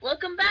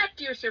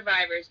dear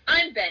survivors.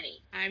 I'm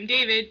Benny. I'm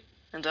David.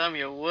 And I'm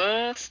your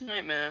worst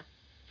nightmare.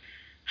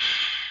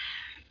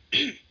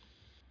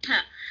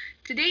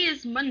 Today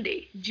is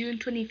Monday, June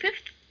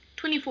 25th,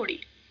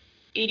 2040.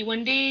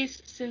 81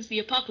 days since the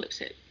apocalypse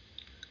hit.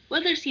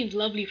 Weather seems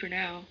lovely for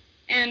now.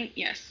 And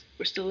yes,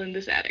 we're still in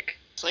this attic.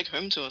 It's like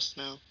home to us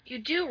now. You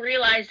do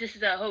realize this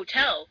is a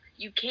hotel.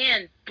 You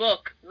can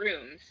book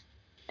rooms.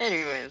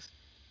 Anyways,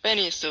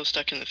 Benny is still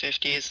stuck in the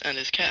 50s, and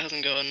his cat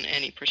hasn't gotten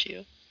any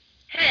prettier.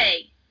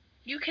 Hey,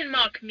 you can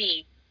mock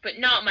me, but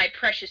not my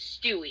precious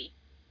Stewie.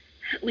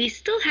 We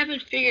still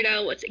haven't figured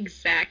out what's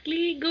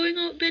exactly going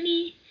on with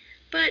Benny,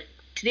 but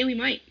today we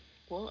might.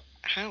 What?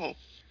 How?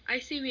 I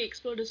say we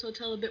explore this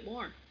hotel a bit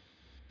more.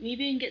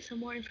 Maybe we can get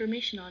some more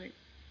information on it.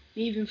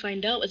 Maybe even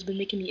find out what's been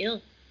making me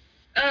ill.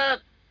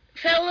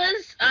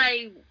 Fellas,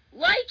 I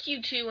like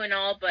you two and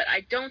all, but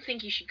I don't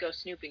think you should go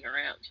snooping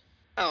around.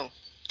 Oh,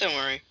 don't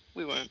worry.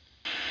 We won't.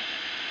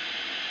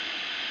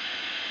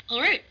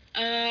 Alright,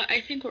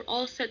 I think we're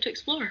all set to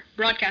explore,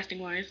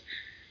 broadcasting-wise.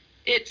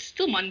 It's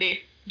still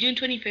Monday, June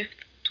 25th,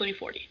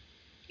 2040.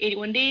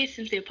 81 days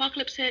since the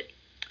apocalypse hit.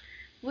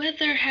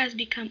 Weather has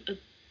become a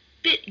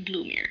bit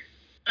gloomier.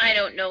 I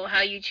don't know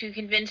how you two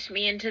convinced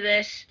me into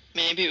this.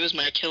 Maybe it was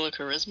my killer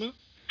charisma?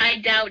 I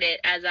doubt it,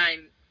 as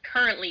I'm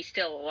currently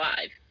still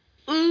alive.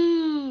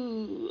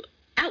 Ooh,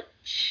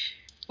 ouch.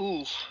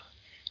 Ooh,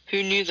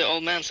 who knew the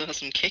old man still has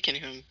some kick in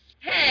him?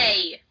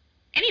 Hey!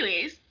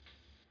 Anyways,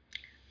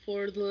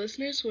 for the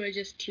listeners who are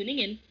just tuning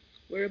in,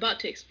 we're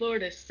about to explore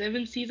the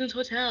Seven Seasons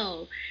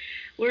Hotel.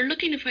 We're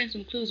looking to find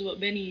some clues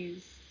about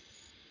Benny's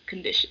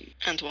condition.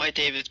 And why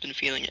David's been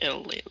feeling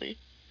ill lately.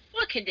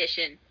 What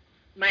condition?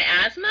 My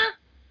asthma?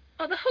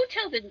 Oh, the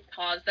hotel didn't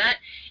cause that.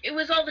 It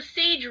was all the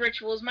sage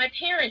rituals my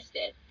parents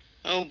did.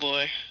 Oh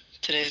boy,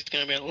 today's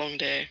gonna be a long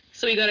day.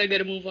 So we gotta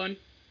get a move on.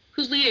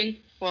 Who's leading?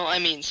 Well, I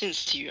mean,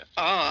 since you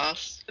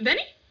asked...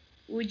 Benny?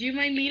 Would you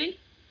mind leading?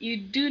 You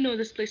do know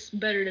this place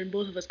better than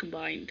both of us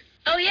combined.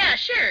 Oh yeah,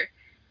 sure.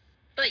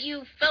 But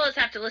you fellas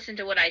have to listen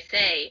to what I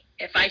say.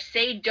 If I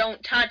say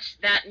don't touch,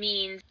 that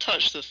means...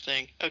 Touch the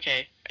thing.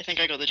 Okay, I think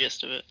I got the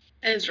gist of it.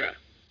 Ezra.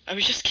 I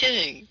was just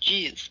kidding.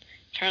 Jeez.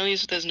 Apparently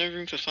there's no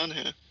room for fun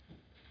here.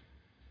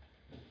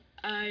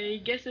 I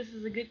guess this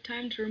is a good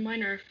time to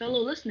remind our fellow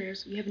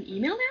listeners we have an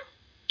email now?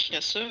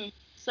 Yes, sir.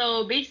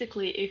 So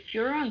basically, if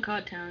you're on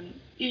Codtown,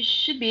 you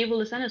should be able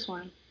to send us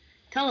one.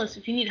 Tell us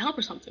if you need help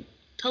or something.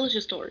 Tell us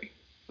your story.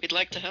 We'd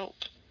like to help.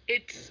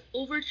 It's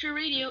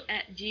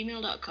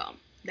overtureradio@gmail.com.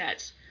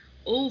 That's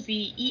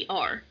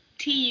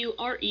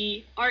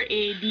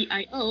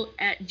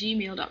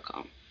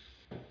overtureradio@gmail.com.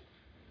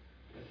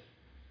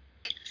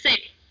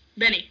 Say,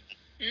 Benny.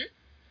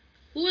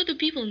 Who are the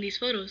people in these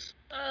photos?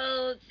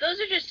 Oh, those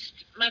are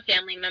just my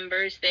family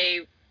members.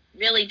 They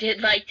really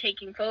did like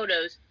taking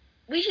photos.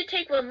 We should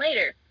take one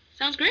later.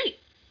 Sounds great.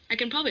 I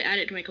can probably add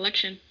it to my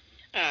collection.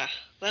 Ah,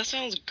 that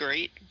sounds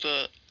great,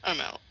 but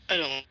I'm out. I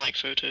don't like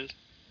photos.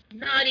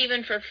 Not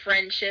even for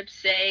friendship's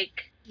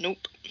sake.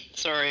 Nope.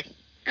 Sorry.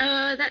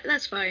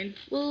 That's fine.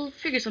 We'll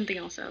figure something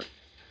else out.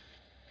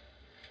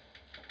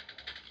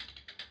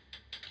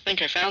 I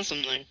think I found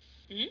something.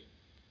 Hmm?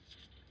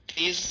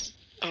 These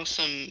are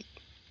some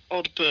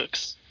odd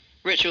books.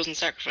 Rituals and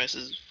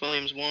Sacrifices,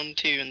 volumes 1,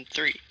 2, and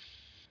 3.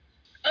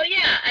 Oh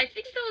yeah, I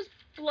think those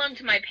belong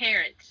to my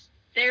parents.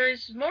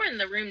 There's more in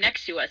the room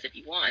next to us if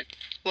you want.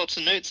 Lots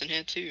of notes in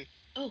here, too.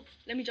 Oh,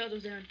 let me jot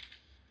those down.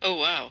 Oh,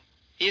 wow.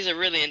 These are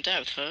really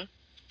in-depth, huh?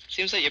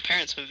 Seems like your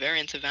parents were very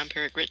into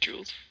vampiric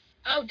rituals.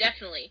 Oh,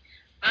 definitely.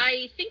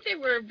 I think they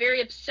were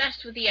very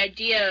obsessed with the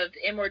idea of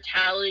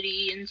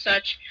immortality and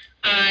such.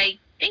 I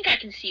think I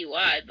can see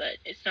why, but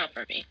it's not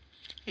for me.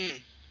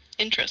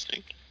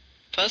 Interesting.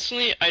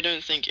 Personally, I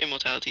don't think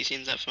immortality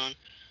seems that fun.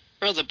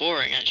 Rather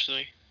boring,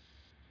 actually.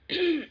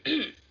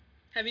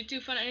 Have you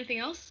two found anything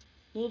else?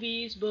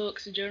 Movies,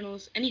 books,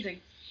 journals,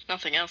 anything?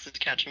 Nothing else is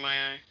catching my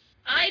eye.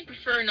 I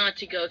prefer not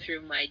to go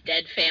through my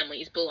dead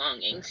family's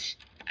belongings.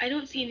 I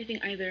don't see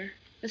anything either.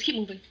 Let's keep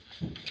moving.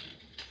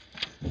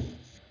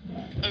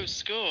 Oh,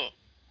 score!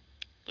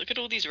 Look at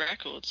all these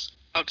records.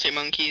 Arctic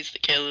Monkeys, The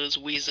Killers,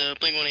 Weezer,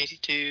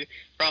 Blink-182,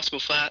 Rascal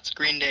Flatts,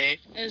 Green Day.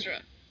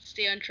 Ezra,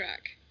 stay on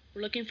track.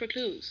 We're looking for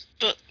clues.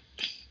 But,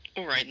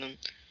 alright then.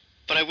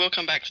 But I will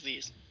come back to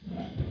these.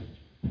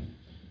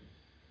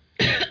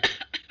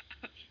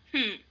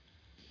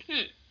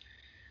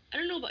 I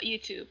don't know about you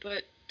two,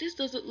 but this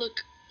doesn't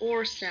look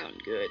or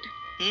sound good.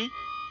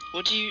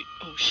 What do you...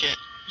 Oh shit,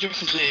 you're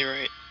completely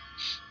right.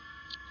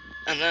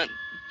 And that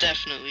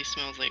definitely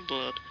smells like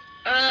blood.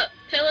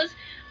 Fellas,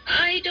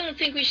 I don't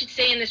think we should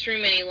stay in this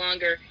room any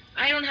longer.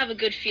 I don't have a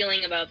good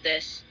feeling about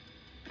this.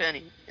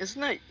 Benny,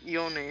 isn't that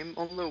your name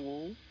on the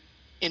wall?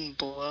 In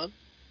blood?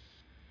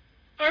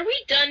 Are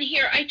we done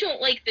here? I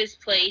don't like this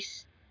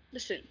place.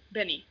 Listen,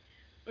 Benny,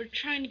 we're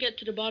trying to get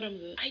to the bottom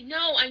of it. I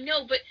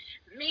know, but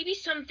maybe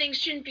some things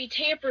shouldn't be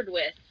tampered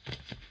with.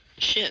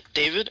 Shit,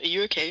 David, are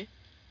you okay?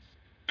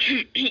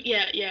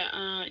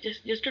 Yeah,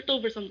 just tripped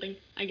over something,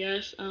 I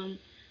guess.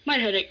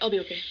 Might headache, I'll be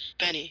okay.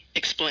 Benny,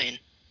 explain.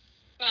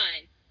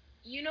 Fine.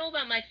 You know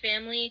about my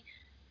family?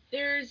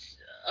 There's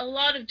a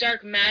lot of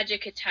dark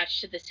magic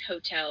attached to this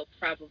hotel,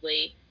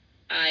 probably.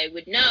 I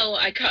would know.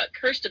 I got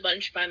cursed a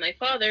bunch by my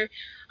father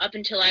up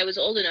until I was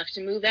old enough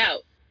to move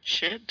out.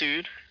 Shit,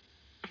 dude.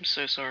 I'm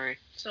so sorry.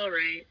 It's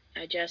alright.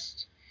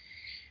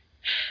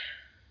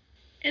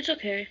 It's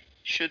okay.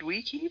 Should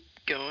we keep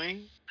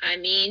going? I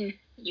mean,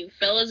 you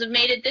fellas have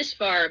made it this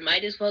far.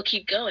 Might as well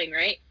keep going,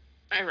 right?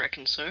 I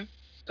reckon so.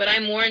 But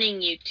I'm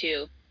warning you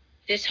two.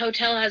 This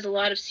hotel has a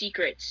lot of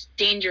secrets.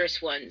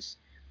 Dangerous ones.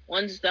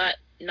 Ones that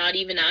not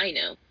even I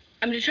know.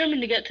 I'm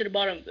determined to get to the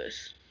bottom of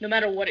this, no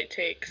matter what it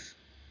takes.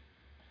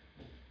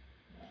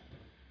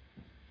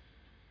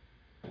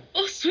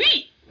 Oh,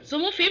 sweet!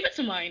 Some old favorites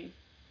of mine.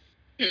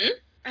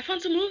 I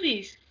found some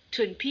movies.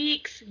 Twin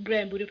Peaks,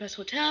 Grand Budapest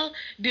Hotel,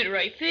 Do the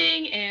Right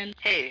Thing, and...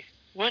 Hey,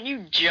 weren't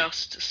you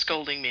just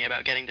scolding me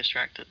about getting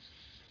distracted?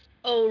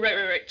 Oh,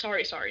 right.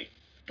 Sorry.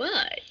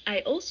 But I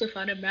also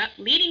found a map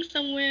leading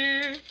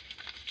somewhere.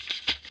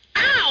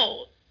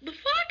 Ow! The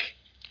fuck?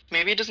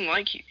 Maybe he doesn't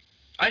like you.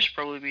 I should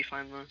probably be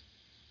fine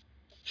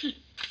though.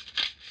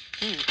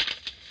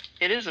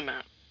 It is a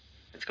map.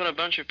 It's got a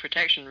bunch of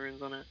protection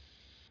runes on it.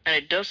 And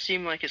it does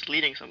seem like it's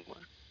leading somewhere.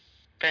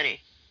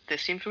 Benny,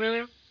 this seem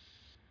familiar?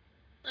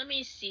 Let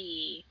me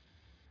see.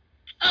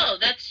 Oh,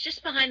 that's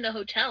just behind the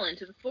hotel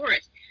into the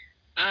forest.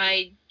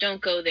 I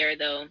don't go there,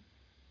 though.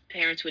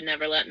 Parents would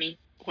never let me.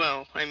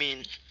 Well, I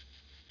mean,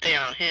 they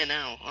aren't here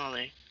now, are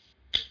they?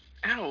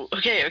 Ow,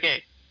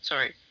 okay.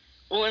 Sorry.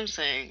 All I'm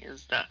saying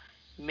is that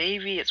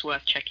maybe it's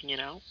worth checking it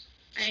out.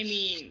 I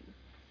mean,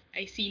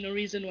 I see no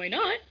reason why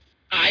not.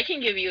 I can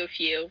give you a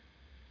few.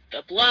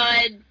 The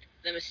blood,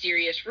 the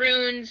mysterious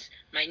runes,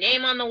 my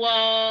name on the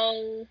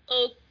wall.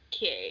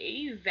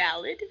 Okay,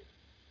 valid.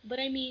 But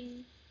I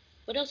mean,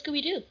 what else could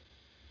we do?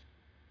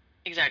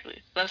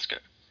 Exactly. Let's go.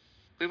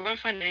 We won't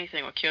find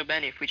anything or cure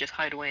Benny if we just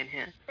hide away in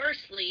here.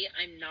 Firstly,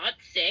 I'm not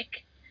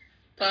sick,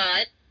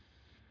 but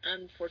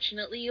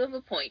unfortunately you have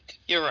a point.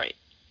 You're right.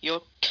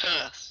 You're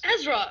cursed.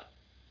 Ezra!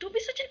 Don't be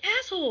such an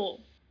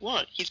asshole!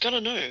 What? He's gotta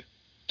know.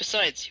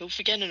 Besides, he'll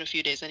forget in a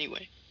few days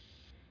anyway.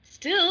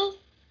 Still,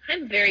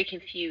 I'm very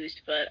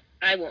confused, but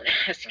I won't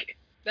ask.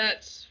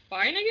 that's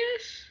fine, I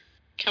guess?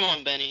 Come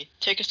on, Benny.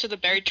 Take us to the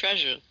buried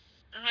treasure.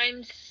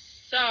 I'm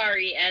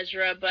sorry,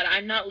 Ezra, but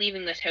I'm not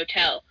leaving this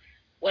hotel.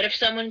 What if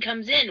someone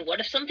comes in? What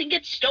if something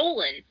gets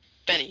stolen?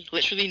 Benny,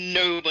 literally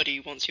nobody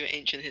wants your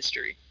ancient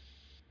history.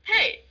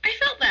 Hey, I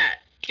felt that!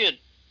 Good.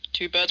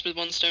 2 birds with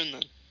 1 stone,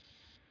 then.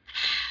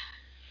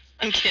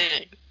 I'm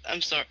kidding.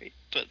 I'm sorry.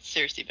 But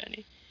seriously,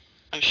 Benny,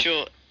 I'm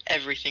sure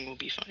everything will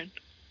be fine.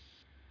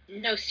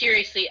 No,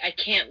 seriously, I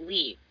can't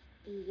leave.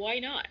 Why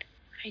not?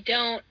 I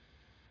don't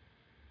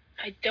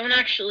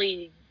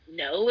actually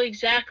know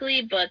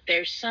exactly, but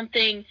there's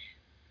something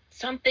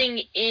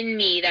in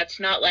me that's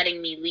not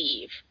letting me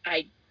leave.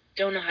 I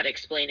don't know how to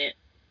explain it.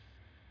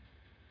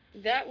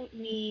 That would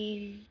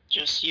mean...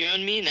 Just you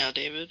and me now,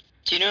 David.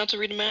 Do you know how to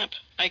read a map?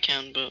 I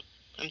can, but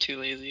I'm too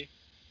lazy.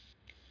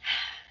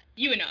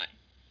 You and I.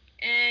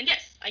 And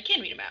yes, I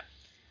can read a map.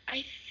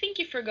 I think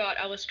you forgot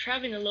I was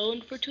traveling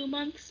alone for 2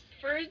 months.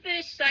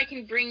 Furthest I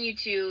can bring you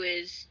to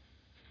is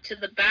to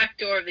the back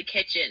door of the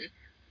kitchen,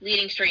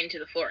 leading straight into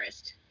the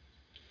forest.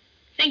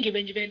 Thank you,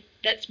 Benjamin.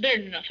 That's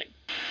better than nothing.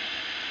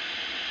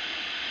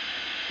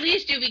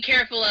 Please do be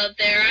careful out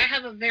there. I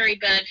have a very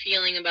bad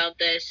feeling about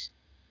this.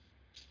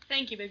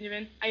 Thank you,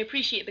 Benjamin. I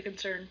appreciate the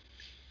concern.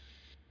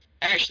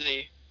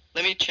 Actually,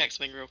 let me check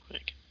something real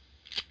quick.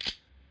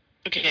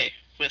 Okay,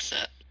 we're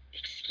set.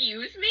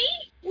 Excuse me?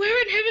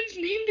 Where in heaven's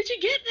name did you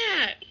get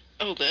that?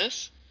 Oh,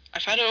 this?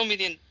 I've had it on me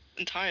the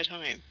entire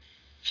time.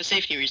 For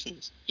safety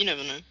reasons. You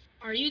never know.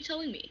 Are you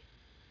telling me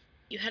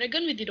you had a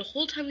gun with you the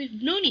whole time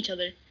we've known each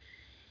other,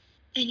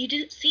 and you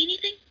didn't see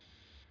anything?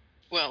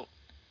 Well,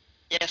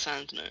 yes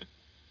and no.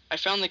 I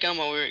found the gun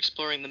while we were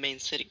exploring the main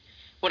city.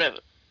 Whatever.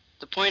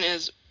 The point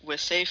is, we're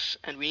safe,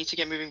 and we need to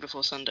get moving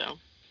before sundown.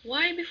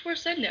 Why before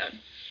sundown?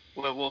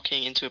 We're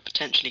walking into a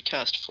potentially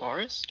cursed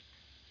forest.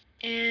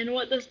 And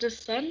what does the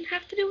sun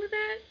have to do with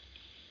that?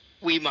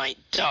 We might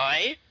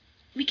die.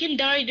 We can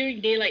die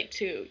during daylight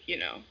too, you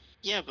know.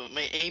 Yeah, but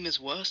my aim is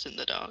worse in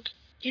the dark.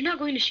 You're not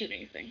going to shoot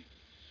anything.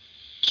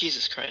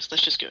 Jesus Christ,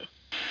 let's just go.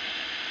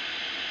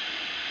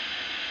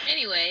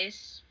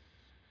 Anyways,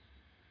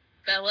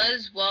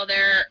 fellas, while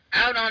they're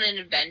out on an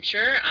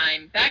adventure,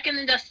 I'm back in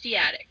the dusty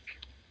attic.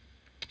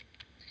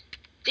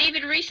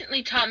 David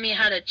recently taught me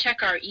how to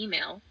check our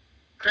email.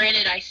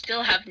 Granted, I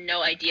still have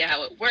no idea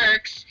how it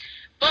works,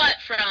 but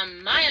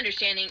from my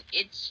understanding,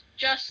 it's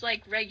just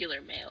like regular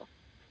mail.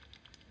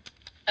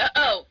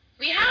 Oh,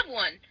 we have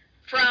one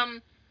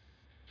from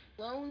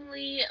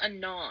Lonely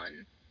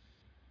Anon.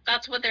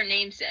 That's what their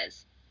name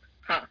says.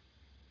 Huh.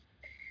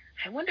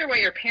 I wonder why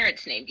your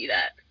parents named you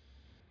that.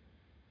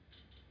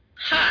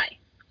 Hi,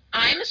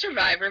 I'm a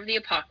survivor of the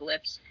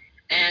apocalypse,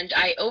 and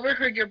I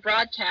overheard your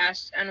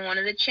broadcast on one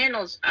of the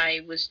channels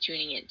I was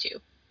tuning into.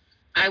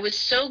 I was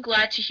so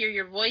glad to hear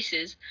your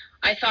voices,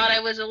 I thought I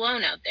was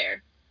alone out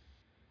there.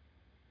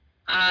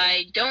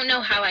 I don't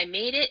know how I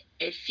made it.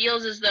 It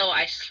feels as though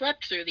I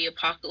slept through the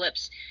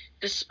apocalypse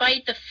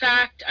despite the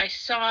fact I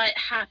saw it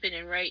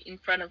happen right in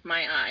front of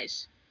my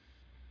eyes.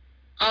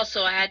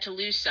 Also, I had to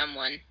lose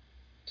someone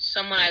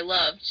I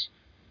loved,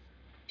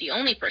 the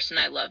only person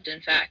I loved,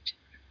 in fact.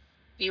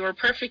 We were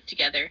perfect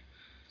together.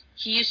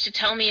 He used to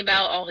tell me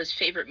about all his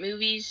favorite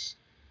movies.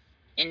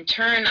 In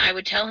turn, I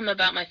would tell him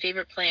about my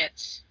favorite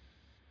plants.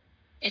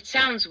 It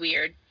sounds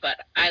weird,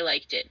 but I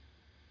liked it.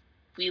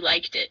 We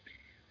liked it.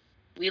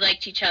 We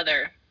liked each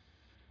other.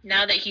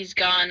 Now that he's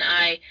gone,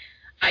 I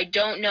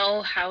don't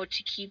know how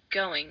to keep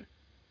going.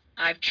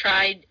 I've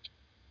tried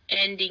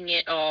ending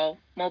it all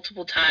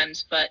multiple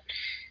times, but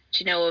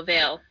to no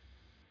avail.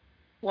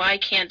 Why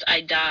can't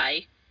I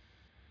die?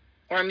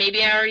 Or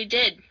maybe I already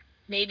did.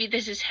 Maybe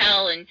this is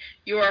hell and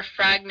you're a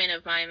fragment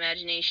of my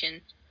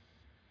imagination.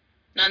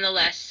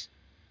 Nonetheless,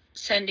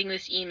 sending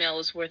this email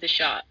is worth a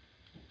shot.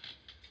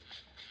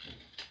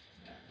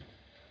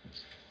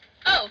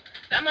 Oh,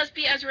 that must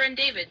be Ezra and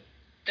David.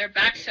 They're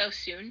back so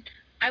soon.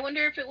 I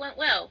wonder if it went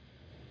well.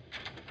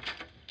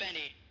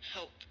 Benny,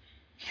 help.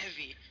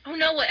 Heavy. Oh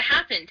no, what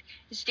happened?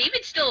 Is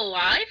David still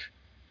alive?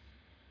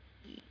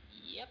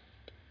 Yep.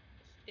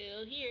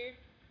 Still here.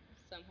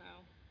 Somehow.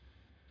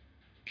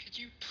 Could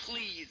you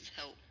please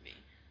help me?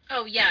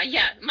 Oh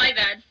yeah, my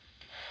bad.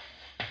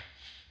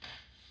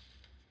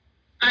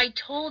 I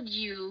told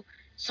you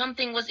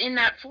something was in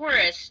that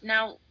forest.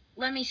 Now,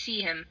 let me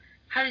see him.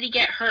 How did he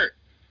get hurt?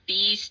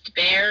 Beast,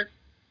 bear,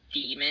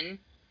 demon,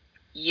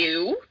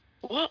 you?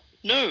 What?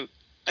 No.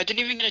 I didn't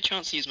even get a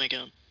chance to use my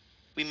gun.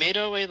 We made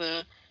our way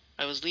there.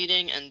 I was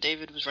leading and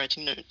David was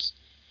writing notes.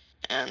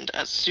 And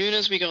as soon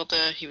as we got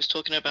there, he was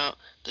talking about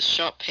the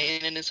sharp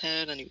pain in his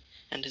head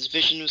and his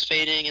vision was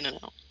fading in and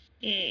out.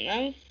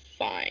 I'm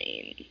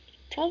fine.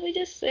 Probably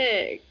just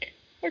sick.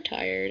 Or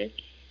tired.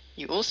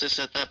 You also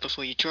said that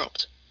before you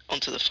dropped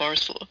onto the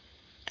forest floor.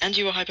 And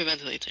you were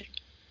hyperventilating.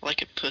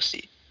 Like a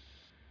pussy.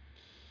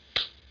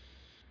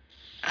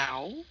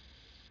 Ow?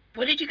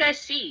 What did you guys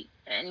see?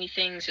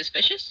 Anything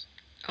suspicious?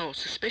 Oh,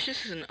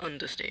 suspicious is an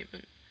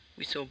understatement.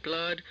 We saw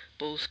blood,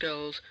 bull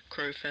skulls,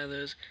 crow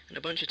feathers, and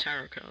a bunch of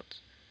tarot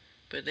cards.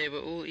 But they were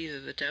all either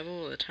the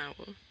devil or the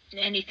tower.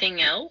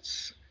 Anything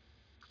else?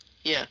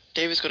 Yeah,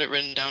 David's got it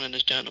written down in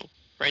his journal.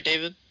 Right,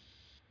 David?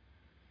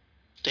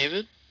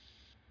 David?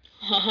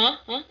 Huh?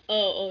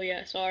 Oh,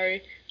 yeah,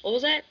 sorry. What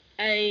was that?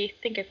 I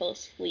think I fell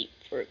asleep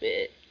for a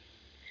bit.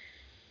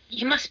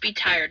 You must be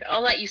tired.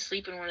 I'll let you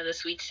sleep in one of the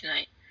suites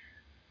tonight.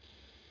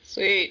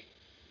 Sweet.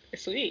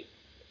 Sweet.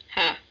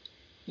 Ha.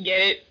 Get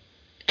it?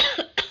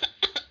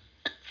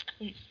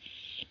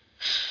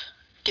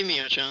 Give me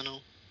your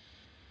journal.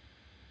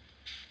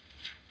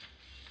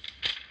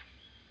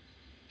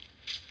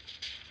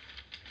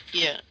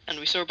 Yeah, and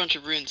we saw a bunch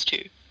of runes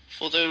too.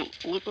 Although,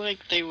 looked like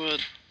they were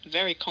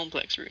very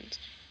complex runes.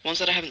 Ones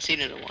that I haven't seen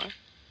in a while.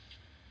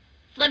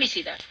 Let me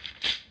see that.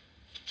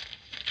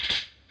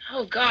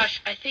 Oh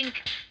gosh, I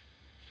think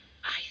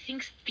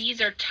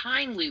these are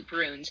time loop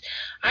runes.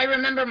 I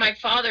remember my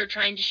father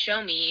trying to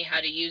show me how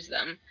to use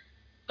them,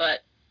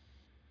 but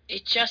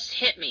it just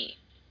hit me.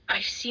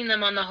 I've seen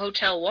them on the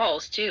hotel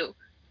walls too.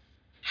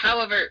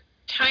 However,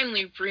 time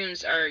loop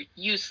runes are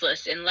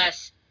useless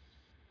unless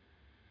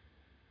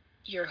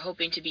you're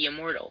hoping to be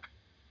immortal.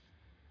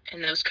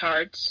 And those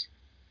cards,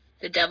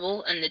 the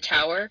devil and the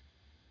tower,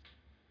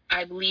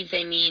 I believe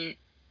they mean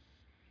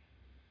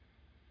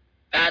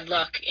bad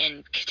luck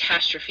and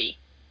catastrophe.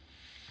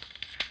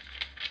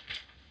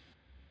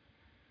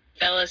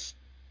 Fellas,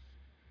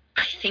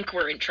 I think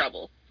we're in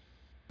trouble.